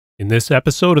In this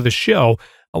episode of the show,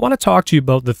 I want to talk to you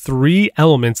about the three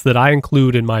elements that I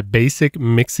include in my basic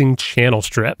mixing channel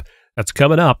strip. That's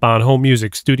coming up on Home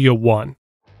Music Studio One.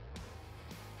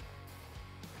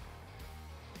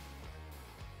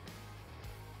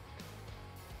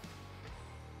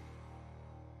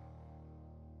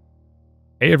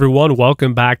 Hey everyone,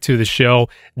 welcome back to the show.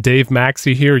 Dave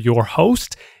Maxey here, your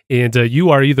host, and you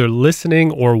are either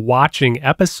listening or watching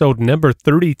episode number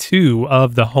 32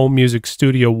 of the Home Music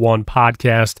Studio One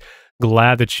podcast.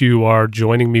 Glad that you are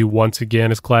joining me once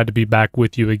again. It's glad to be back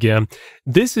with you again.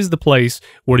 This is the place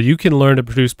where you can learn to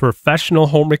produce professional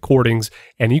home recordings,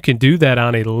 and you can do that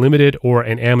on a limited or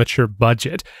an amateur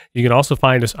budget. You can also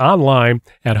find us online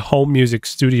at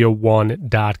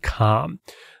homemusicstudio1.com.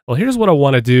 Well, here's what I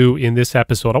want to do in this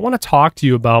episode. I want to talk to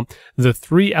you about the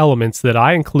three elements that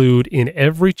I include in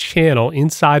every channel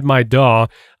inside my DAW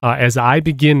as I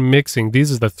begin mixing.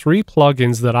 These are the three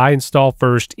plugins that I install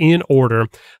first in order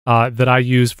that I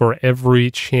use for every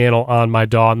channel on my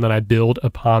DAW, and then I build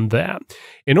upon that.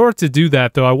 In order to do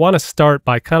that, though, I want to start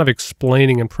by kind of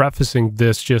explaining and prefacing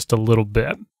this just a little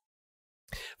bit.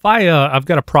 If I've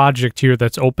got a project here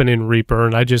that's open in Reaper,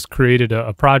 and I just created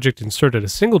a project, inserted a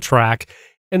single track,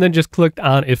 and then just clicked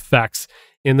on Effects.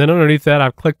 And then underneath that,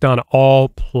 I've clicked on All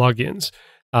Plugins.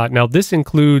 Now, this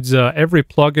includes every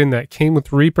plugin that came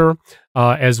with Reaper,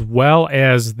 as well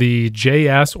as the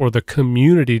JS or the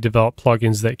community developed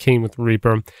plugins that came with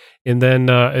Reaper. And then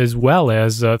as well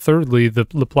as, thirdly, the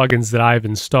plugins that I've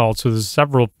installed. So there's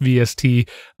several VST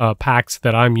packs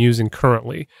that I'm using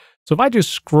currently. So if I just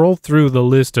scroll through the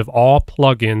list of all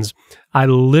plugins, I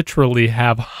literally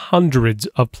have hundreds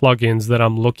of plugins that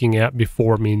I'm looking at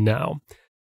before me now.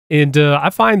 And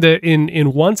I find that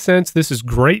in one sense, this is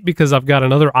great because I've got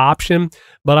another option.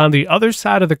 But on the other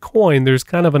side of the coin, there's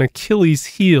kind of an Achilles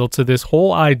heel to this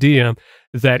whole idea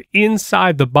that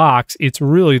inside the box, it's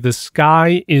really the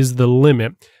sky is the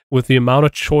limit with the amount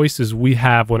of choices we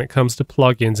have when it comes to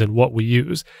plugins and what we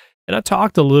use. And I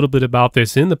talked a little bit about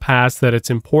this in the past, that it's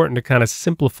important to kind of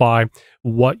simplify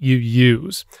what you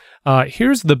use.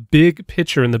 Here's the big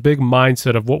picture and the big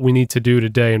mindset of what we need to do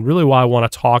today, and really why I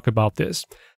want to talk about this.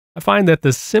 I find that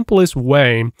the simplest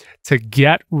way to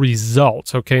get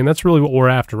results, okay, and that's really what we're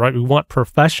after, right? We want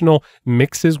professional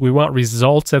mixes. We want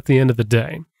results at the end of the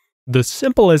day. The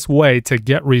simplest way to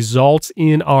get results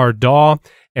in our DAW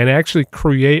and actually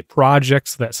create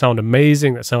projects that sound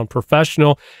amazing, that sound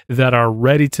professional, that are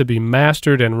ready to be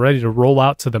mastered and ready to roll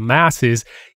out to the masses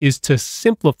is to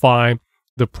simplify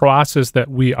the process that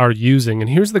we are using. And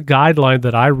here's the guideline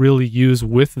that I really use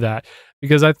with that,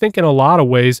 because I think in a lot of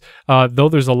ways, though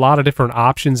there's a lot of different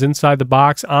options inside the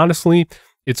box, honestly,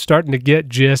 it's starting to get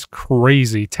just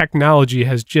crazy. Technology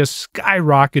has just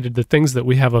skyrocketed the things that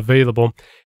we have available.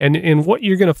 And what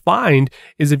you're going to find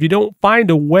is if you don't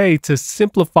find a way to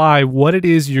simplify what it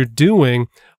is you're doing,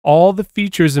 all the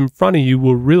features in front of you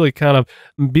will really kind of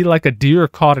be like a deer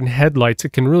caught in headlights.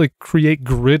 It can really create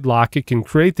gridlock. It can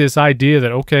create this idea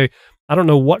that, okay, I don't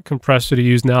know what compressor to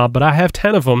use now, but I have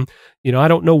 10 of them. You know, I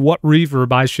don't know what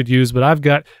reverb I should use, but I've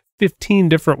got 15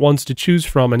 different ones to choose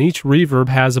from, and each reverb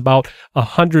has about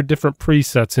 100 different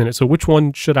presets in it. So which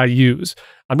one should I use?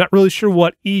 I'm not really sure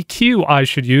what EQ I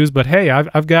should use, but hey,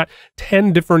 I've got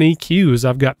 10 different EQs.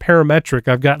 I've got parametric,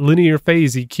 I've got linear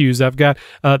phase EQs, I've got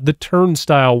the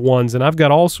turnstile ones, and I've got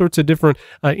all sorts of different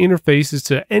interfaces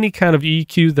to any kind of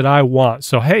EQ that I want.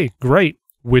 So hey, great.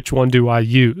 Which one do I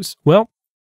use? Well,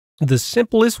 the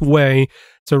simplest way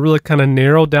to really kind of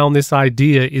narrow down this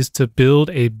idea is to build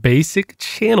a basic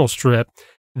channel strip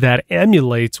that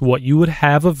emulates what you would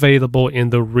have available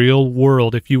in the real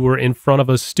world if you were in front of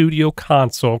a studio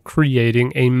console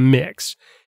creating a mix.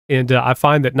 And I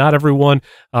find that not everyone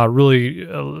really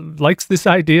likes this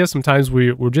idea. Sometimes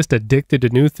we're just addicted to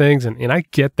new things, and I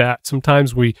get that.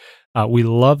 Sometimes we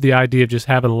love the idea of just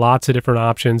having lots of different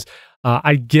options.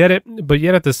 I get it, but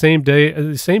yet at the same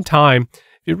time,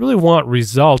 if you really want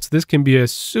results, this can be a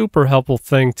super helpful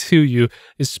thing to you,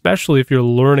 especially if you're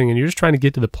learning and you're just trying to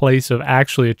get to the place of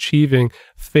actually achieving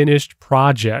finished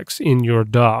projects in your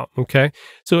DAW, okay?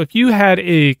 So if you had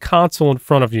a console in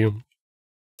front of you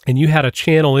and you had a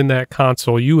channel in that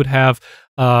console, you would have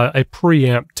a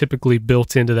preamp typically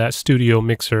built into that studio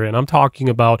mixer. And I'm talking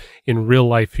about in real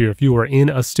life here, if you were in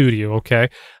a studio, okay?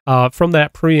 From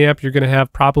that preamp, you're going to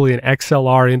have probably an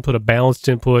XLR input, a balanced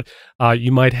input.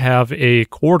 You might have a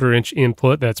 1/4 inch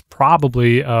input that's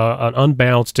probably an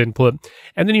unbalanced input.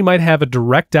 And then you might have a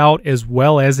direct out as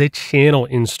well as a channel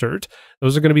insert.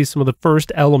 Those are going to be some of the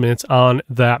first elements on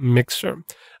that mixer.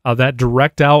 that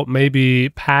direct out maybe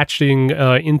patching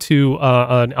into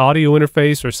an audio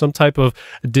interface or some type of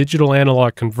digital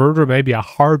analog converter, maybe a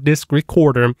hard disk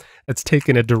recorder that's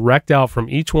taking a direct out from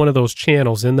each one of those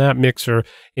channels in that mixer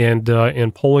and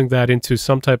pulling that into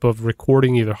some type of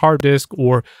recording, either hard disk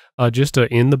or just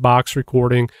a in the box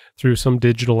recording through some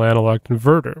digital analog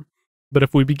converter. But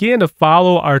if we began to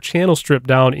follow our channel strip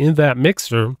down in that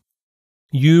mixer,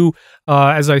 you,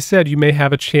 as I said, you may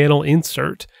have a channel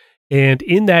insert. And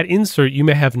in that insert, you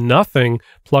may have nothing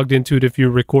plugged into it if you're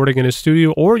recording in a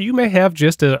studio, or you may have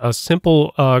just a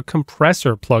simple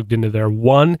compressor plugged into there.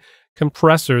 One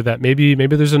compressor that maybe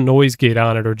there's a noise gate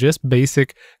on it, or just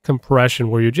basic compression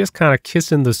where you're just kind of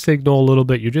kissing the signal a little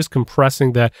bit. You're just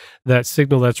compressing that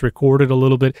signal that's recorded a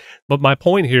little bit. But my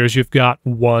point here is you've got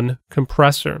one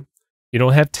compressor. You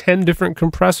don't have 10 different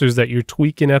compressors that you're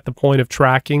tweaking at the point of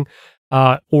tracking.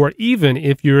 Or even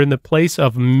if you're in the place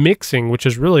of mixing, which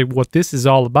is really what this is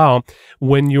all about,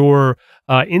 when your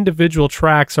individual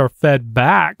tracks are fed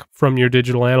back from your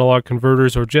digital analog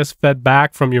converters or just fed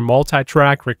back from your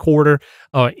multi-track recorder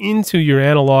into your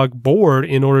analog board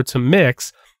in order to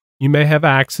mix, you may have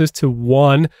access to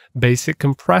one basic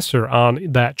compressor on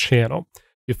that channel.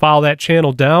 You follow that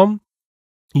channel down,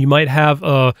 you might have,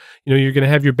 you're going to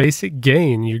have your basic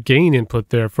gain, your gain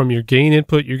input there. From your gain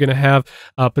input, you're going to have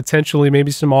potentially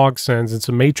maybe some aux sends and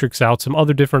some matrix out, some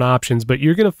other different options. But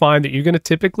you're going to find that you're going to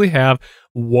typically have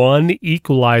one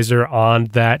equalizer on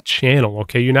that channel,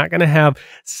 okay? You're not going to have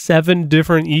 7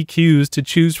 different EQs to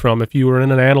choose from if you were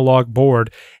in an analog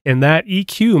board. And that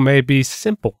EQ may be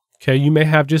simple, okay? You may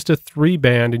have just a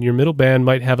 3-band, and your middle band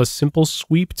might have a simple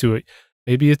sweep to it.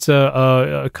 Maybe it's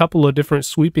a couple of different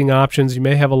sweeping options. You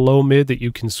may have a low mid that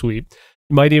you can sweep.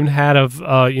 You might even have,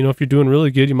 if you're doing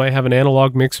really good, you might have an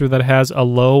analog mixer that has a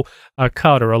low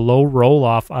cut or a low roll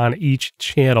off on each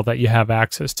channel that you have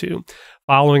access to.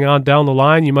 Following on down the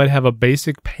line, you might have a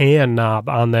basic pan knob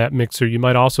on that mixer. You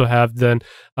might also have then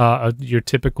your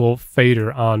typical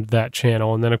fader on that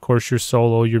channel. And then, of course, your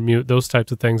solo, your mute, those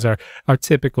types of things are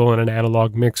typical in an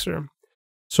analog mixer.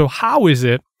 So how is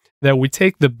it that we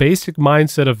take the basic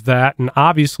mindset of that, and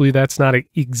obviously that's not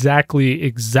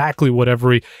exactly what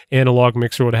every analog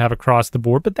mixer would have across the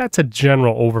board, but that's a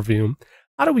general overview.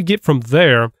 How do we get from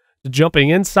there to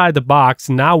jumping inside the box?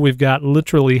 Now we've got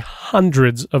literally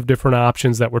hundreds of different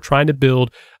options that we're trying to build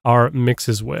our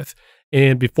mixes with.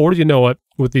 And before you know it,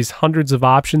 with these hundreds of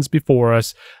options before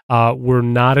us, we're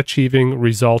not achieving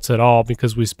results at all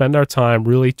because we spend our time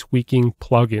really tweaking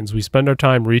plugins. We spend our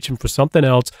time reaching for something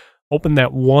else, hoping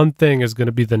that one thing is going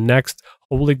to be the next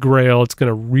holy grail. It's going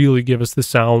to really give us the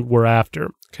sound we're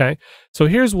after, okay? So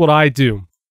here's what I do.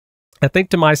 I think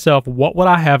to myself, what would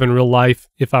I have in real life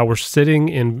if I were sitting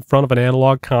in front of an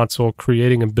analog console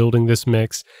creating and building this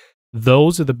mix?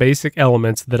 Those are the basic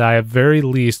elements that I at very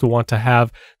least want to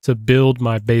have to build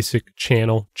my basic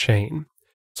channel chain.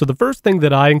 So the first thing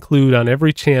that I include on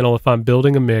every channel if I'm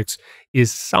building a mix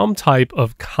is some type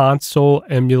of console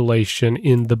emulation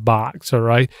in the box, all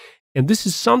right? And this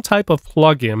is some type of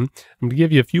plugin. I'm going to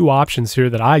give you a few options here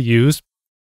that I use.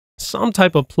 Some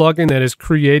type of plugin that is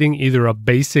creating either a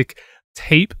basic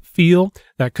tape feel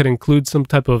that could include some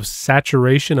type of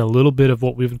saturation, a little bit of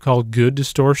what we would call good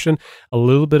distortion, a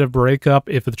little bit of breakup.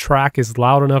 If the track is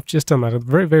loud enough, just on the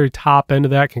very, very top end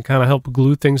of that can kind of help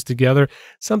glue things together.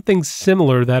 Something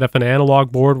similar that if an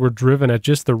analog board were driven at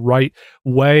just the right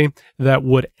way, that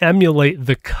would emulate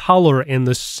the color and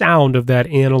the sound of that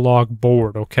analog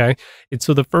board, okay? And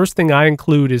so the first thing I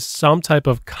include is some type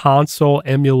of console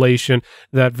emulation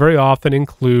that very often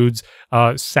includes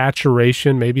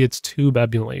saturation, maybe it's tube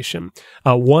emulation.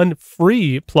 One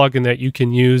free plugin that you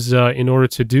can use in order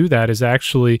to do that is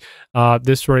actually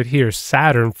this right here,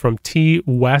 Saturn from T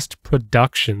West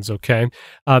Productions, okay?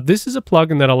 This is a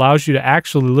plugin that allows you to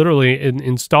actually literally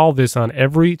install this on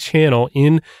every channel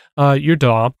in your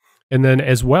DAW, and then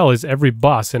as well as every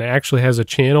bus, and it actually has a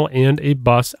channel and a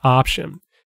bus option.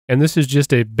 And this is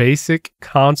just a basic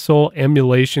console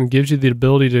emulation, gives you the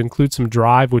ability to include some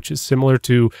drive, which is similar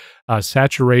to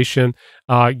saturation,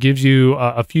 gives you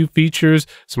a few features,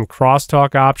 some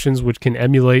crosstalk options, which can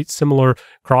emulate similar.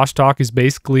 Crosstalk is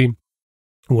basically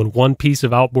when one piece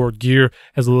of outboard gear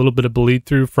has a little bit of bleed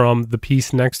through from the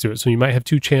piece next to it. So you might have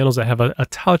two channels that have a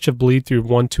touch of bleed through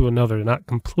one to another. They're not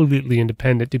completely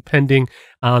independent depending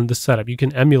on the setup. You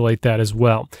can emulate that as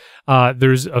well.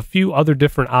 There's a few other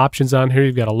different options on here.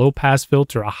 You've got a low pass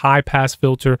filter, a high pass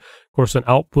filter, Of course, an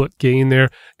output gain there.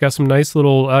 Got some nice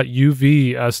little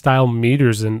UV style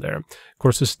meters in there. Of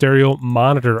course, a stereo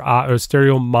monitor or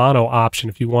stereo mono option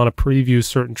if you want to preview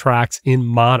certain tracks in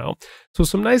mono. So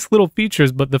some nice little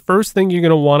features, but the first thing you're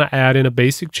going to want to add in a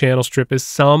basic channel strip is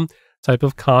some type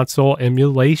of console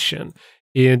emulation.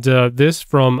 And this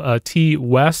from T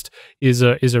West is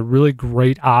a really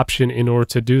great option in order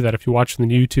to do that. If you're watching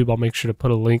the YouTube, I'll make sure to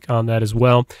put a link on that as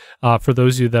well. For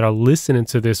those of you that are listening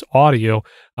to this audio,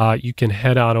 you can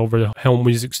head on over to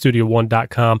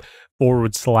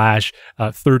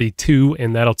homemusicstudio1.com/32,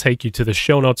 and that'll take you to the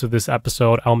show notes of this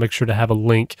episode. I'll make sure to have a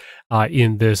link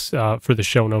in this for the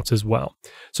show notes as well.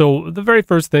 So the very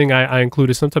first thing I include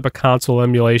is some type of console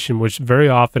emulation, which very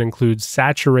often includes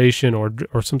saturation or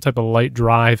some type of light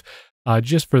drive.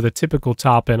 Just for the typical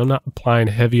top end. I'm not applying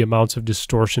heavy amounts of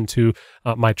distortion to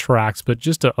my tracks, but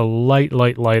just a light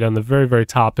on the very, very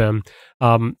top end.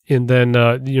 And then,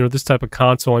 this type of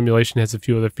console emulation has a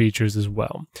few other features as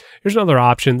well. Here's another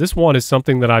option. This one is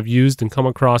something that I've used and come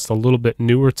across a little bit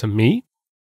newer to me,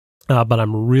 but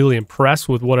I'm really impressed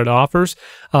with what it offers.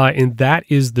 And that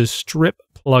is the Strip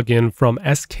plugin from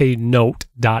sknote.it.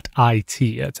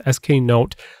 It's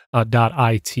sknote.it.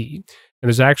 And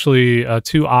there's actually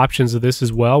two options of this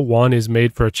as well. One is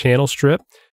made for a channel strip.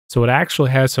 So it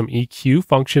actually has some EQ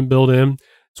function built in,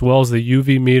 as well as the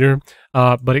UV meter,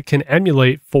 but it can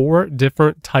emulate 4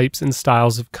 different types and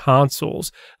styles of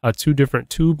consoles, 2 different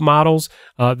tube models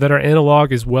that are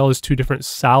analog, as well as 2 different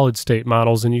solid state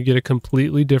models, and you get a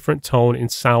completely different tone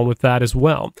and sound with that as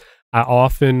well. I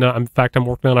often, in fact, I'm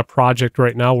working on a project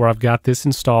right now where I've got this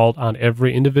installed on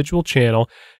every individual channel.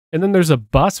 And then there's a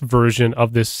bus version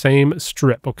of this same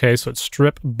strip, okay? So it's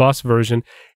strip bus version.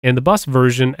 And the bus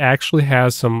version actually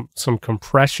has some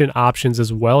compression options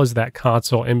as well as that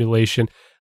console emulation.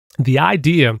 The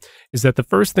idea is that the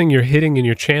first thing you're hitting in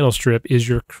your channel strip is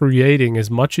you're creating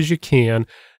as much as you can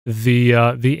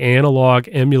the analog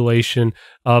emulation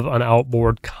of an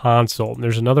outboard console. And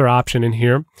there's another option in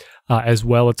here as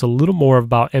well. It's a little more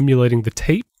about emulating the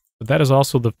tape. But that is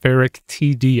also the Ferric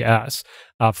TDS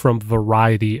from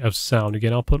Variety of Sound.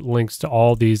 Again, I'll put links to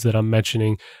all these that I'm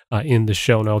mentioning in the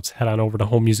show notes. Head on over to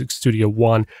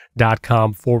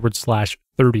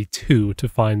homemusicstudio1.com/32 to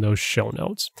find those show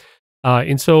notes.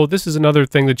 And so this is another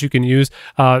thing that you can use.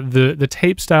 The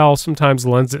tape style sometimes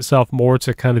lends itself more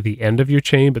to kind of the end of your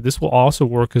chain, but this will also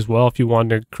work as well if you want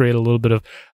to create a little bit of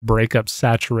breakup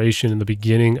saturation in the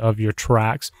beginning of your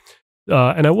tracks.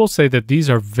 And I will say that these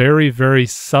are very, very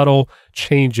subtle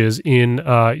changes in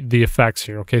the effects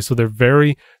here, okay? So they're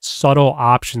very subtle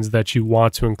options that you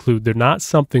want to include. They're not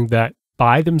something that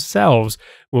by themselves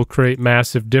will create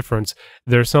massive difference.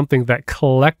 They're something that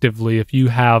collectively, if you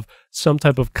have some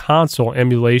type of console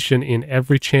emulation in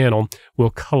every channel, will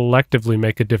collectively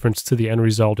make a difference to the end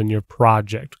result in your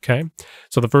project, okay?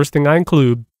 So the first thing I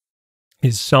include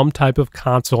is some type of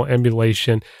console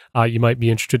emulation. You might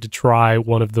be interested to try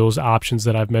one of those options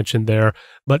that I've mentioned there,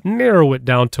 but narrow it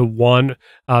down to one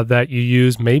that you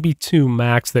use, maybe 2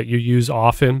 max that you use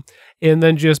often, and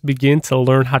then just begin to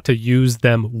learn how to use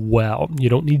them well. You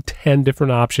don't need 10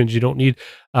 different options. You don't need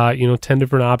 10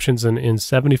 different options and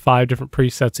 75 different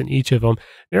presets in each of them.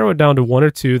 Narrow it down to 1 or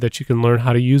 2 that you can learn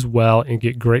how to use well and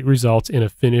get great results in a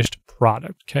finished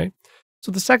product, okay?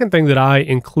 So the second thing that I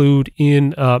include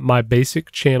in my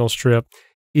basic channel strip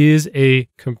is a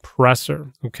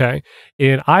compressor, okay?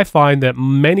 And I find that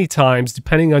many times,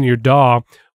 depending on your DAW,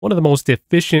 one of the most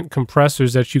efficient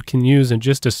compressors that you can use in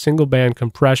just a single band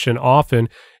compression often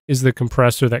is the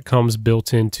compressor that comes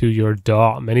built into your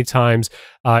DAW. Many times,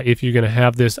 if you're going to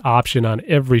have this option on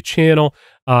every channel,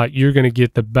 you're going to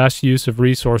get the best use of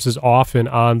resources often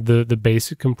on the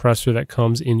basic compressor that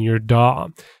comes in your DAW.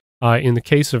 In the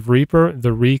case of Reaper, the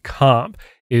Recomp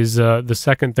is the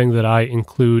second thing that I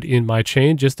include in my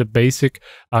chain, just a basic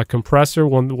compressor.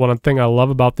 One thing I love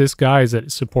about this guy is that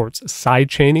it supports side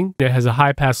chaining. It has a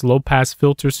high pass, low pass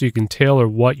filter so you can tailor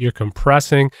what you're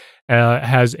compressing. It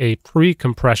has a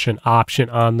pre-compression option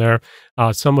on there.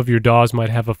 Some of your DAWs might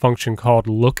have a function called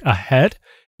look ahead.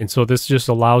 And so this just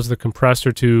allows the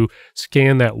compressor to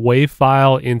scan that WAV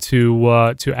file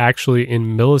into to actually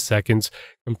in milliseconds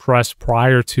compress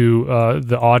prior to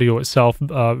the audio itself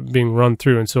being run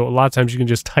through. And so a lot of times you can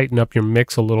just tighten up your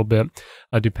mix a little bit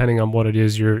depending on what it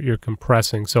is you're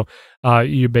compressing. So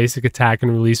your basic attack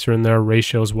and release are in there,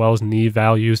 ratio as well as knee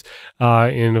values.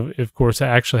 And of course, it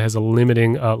actually has a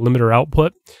limiter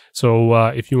output. So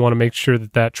if you want to make sure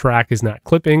that that track is not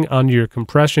clipping onto your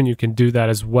compression, you can do that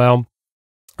as well.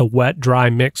 A wet dry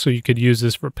mix, so you could use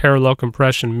this for parallel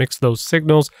compression, mix those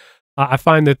signals. I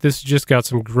find that this just got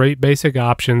some great basic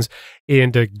options,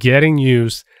 and getting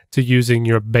used to using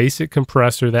your basic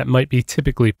compressor that might be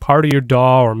typically part of your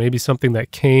DAW or maybe something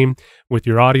that came with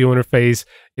your audio interface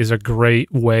is a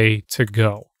great way to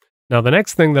go. Now, the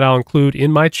next thing that I'll include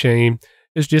in my chain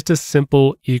is just a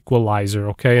simple equalizer,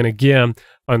 okay? And again,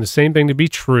 I find the same thing to be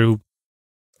true,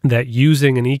 that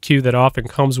using an EQ that often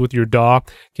comes with your DAW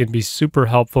can be super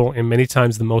helpful and many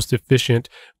times the most efficient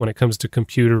when it comes to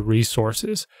computer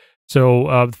resources.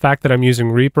 So the fact that I'm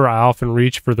using Reaper, I often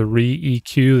reach for the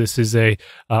Re-EQ. This is a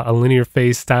linear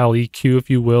phase style EQ, if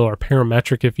you will, or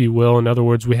parametric, if you will. In other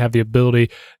words, we have the ability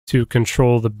to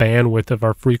control the bandwidth of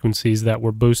our frequencies that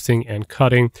we're boosting and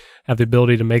cutting, have the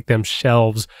ability to make them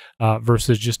shelves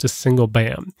versus just a single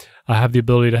band. I have the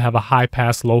ability to have a high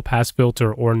pass, low pass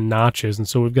filter or notches. And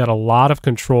so we've got a lot of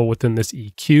control within this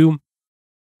EQ.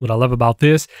 What I love about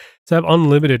this is I have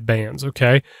unlimited bands,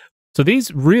 okay? So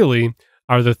these really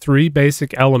are the three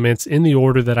basic elements in the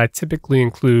order that I typically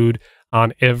include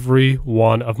on every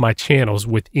one of my channels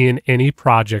within any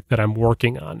project that I'm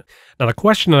working on. Now, the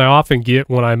question that I often get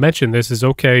when I mention this is,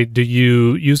 okay, do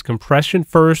you use compression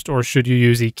first or should you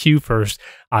use EQ first?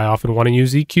 I often want to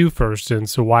use EQ first, and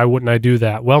so why wouldn't I do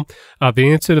that? Well,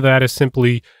 the answer to that is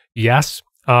simply yes.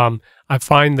 I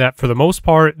find that for the most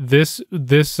part, this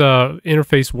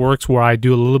interface works where I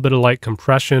do a little bit of light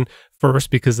compression first,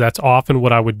 because that's often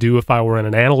what I would do if I were in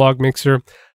an analog mixer.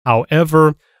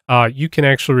 However, you can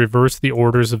actually reverse the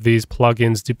orders of these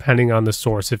plugins depending on the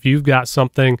source. If you've got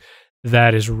something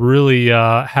that is really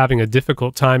having a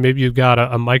difficult time, maybe you've got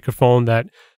a microphone that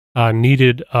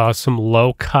needed some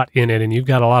low cut in it, and you've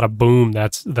got a lot of boom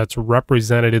that's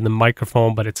represented in the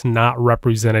microphone, but it's not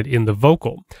represented in the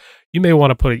vocal. You may want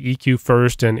to put an EQ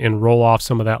first and roll off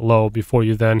some of that low before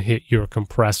you then hit your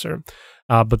compressor.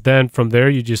 But then from there,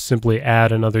 you just simply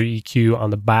add another EQ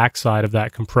on the back side of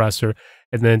that compressor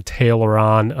and then tailor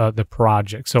on the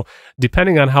project. So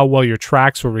depending on how well your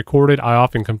tracks were recorded, I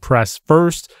often compress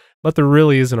first, but there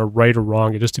really isn't a right or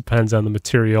wrong. It just depends on the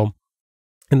material.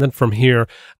 And then from here,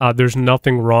 there's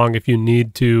nothing wrong if you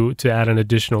need to add an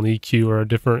additional EQ or a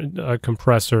different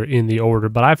compressor in the order.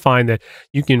 But I find that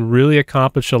you can really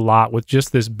accomplish a lot with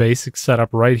just this basic setup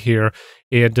right here.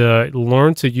 And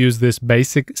learn to use this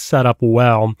basic setup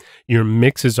well, your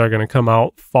mixes are going to come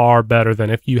out far better than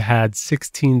if you had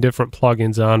 16 different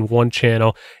plugins on one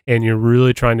channel and you're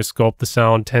really trying to sculpt the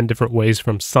sound 10 different ways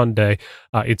from Sunday.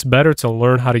 It's better to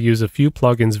learn how to use a few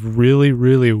plugins really,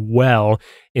 really well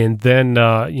and then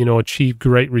achieve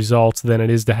great results than it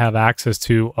is to have access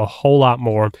to a whole lot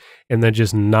more and then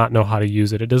just not know how to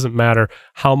use it. It doesn't matter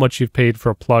how much you've paid for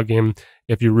a plugin.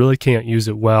 If you really can't use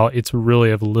it well, it's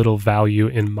really of little value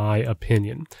in my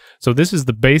opinion. So this is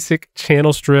the basic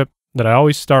channel strip that I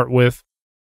always start with.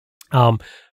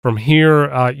 From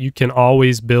here, you can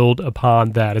always build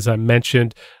upon that. As I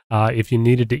mentioned, if you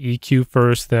needed to EQ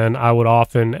first, then I would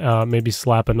often maybe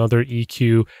slap another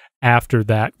EQ after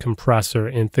that compressor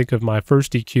and think of my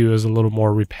first EQ as a little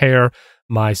more repair,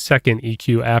 my second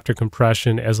EQ after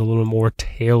compression as a little more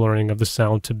tailoring of the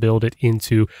sound to build it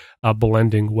into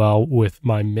blending well with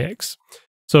my mix.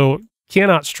 So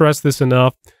cannot stress this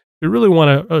enough. If you really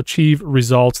want to achieve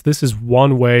results, this is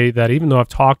one way that, even though I've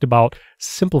talked about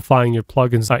simplifying your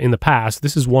plugins in the past,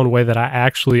 this is one way that I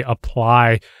actually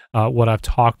apply what I've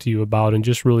talked to you about and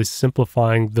just really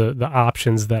simplifying the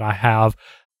options that I have.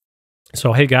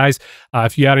 So, hey guys,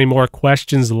 if you got any more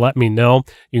questions, let me know.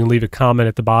 You can leave a comment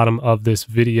at the bottom of this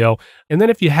video. And then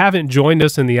if you haven't joined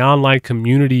us in the online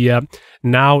community yet,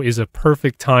 now is a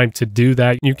perfect time to do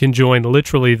that. You can join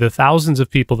literally the thousands of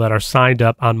people that are signed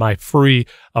up on my free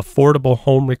Affordable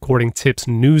Home Recording Tips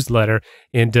newsletter.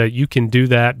 And you can do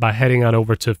that by heading on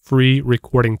over to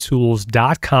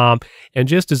freerecordingtools.com. And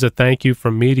just as a thank you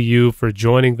from me to you for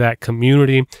joining that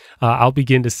community, I'll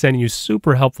begin to send you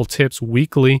super helpful tips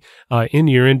weekly in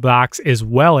your inbox, as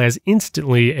well as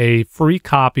instantly a free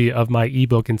copy of my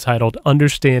ebook entitled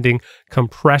Understanding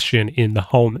Compression in the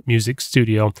Home Music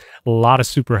Studio. A lot of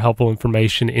super helpful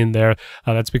information in there.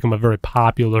 That's become a very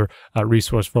popular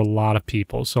resource for a lot of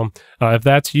people. So if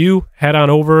that's you, head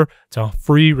on over to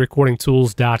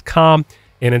freerecordingtools.com.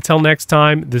 And until next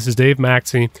time, this is Dave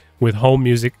Maxey with Home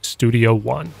Music Studio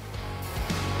One.